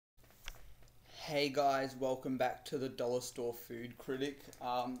Hey guys, welcome back to the Dollar Store Food Critic.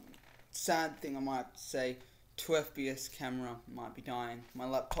 Sad thing I might say, 2 FPS camera might be dying. My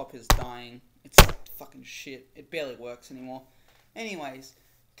laptop is dying. It's fucking shit. It barely works anymore. Anyways,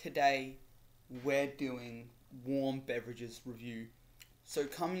 today we're doing warm beverages review. So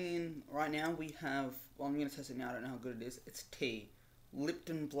coming in right now we have, well, I'm going to test it now, I don't know how good it is. It's tea.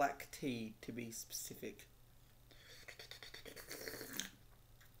 Lipton black tea to be specific.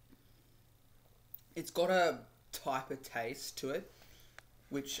 It's got a type of taste to it,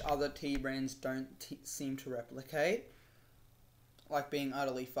 which other tea brands don't seem to replicate, like being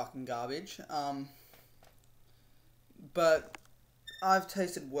utterly fucking garbage. But I've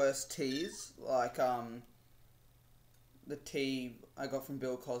tasted worse teas, like the tea I got from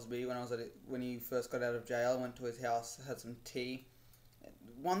Bill Cosby when he first got out of jail. I went to his house, had some tea.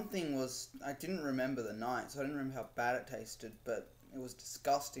 One thing was, I didn't remember the night, so I didn't remember how bad it tasted, but it was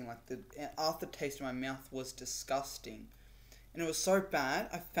disgusting. Like, the aftertaste in my mouth was disgusting. And it was so bad,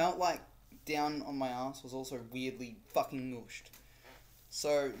 I felt like down on my ass was also weirdly fucking mushed.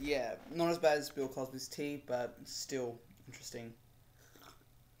 So, yeah, not as bad as Bill Cosby's tea, but still interesting.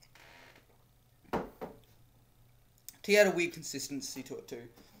 Tea had a weird consistency to it too.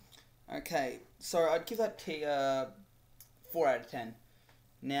 Okay, so I'd give that tea a 4 out of 10.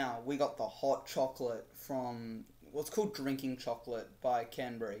 Now, we got the hot chocolate from what's called Drinking Chocolate by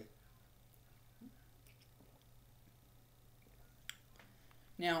Canberry.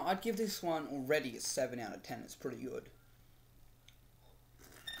 Now, I'd give this one already a 7 out of 10. It's pretty good.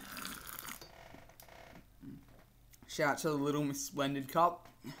 Shout out to the Little Miss Splendid cup.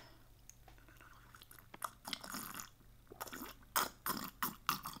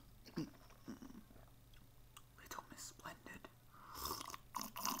 Little Miss Splendid.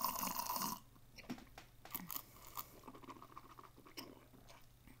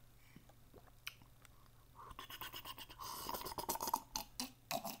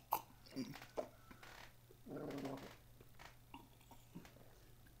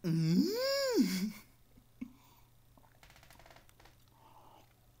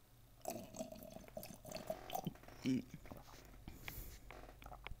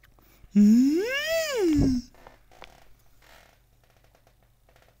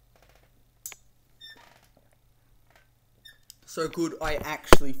 So good, I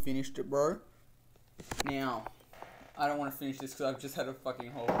actually finished it, bro. Now, I don't want to finish this because I've just had a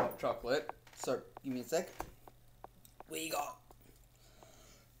fucking whole hot chocolate. So, give me a sec. We got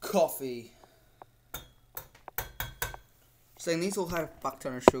coffee. So these all had a fuck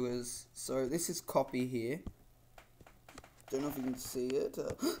ton of sugars. So this is coffee here. Don't know if you can see it.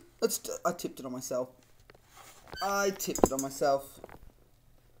 I tipped it on myself. I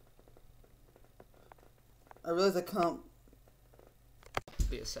realize I can't.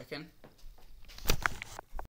 Be a second.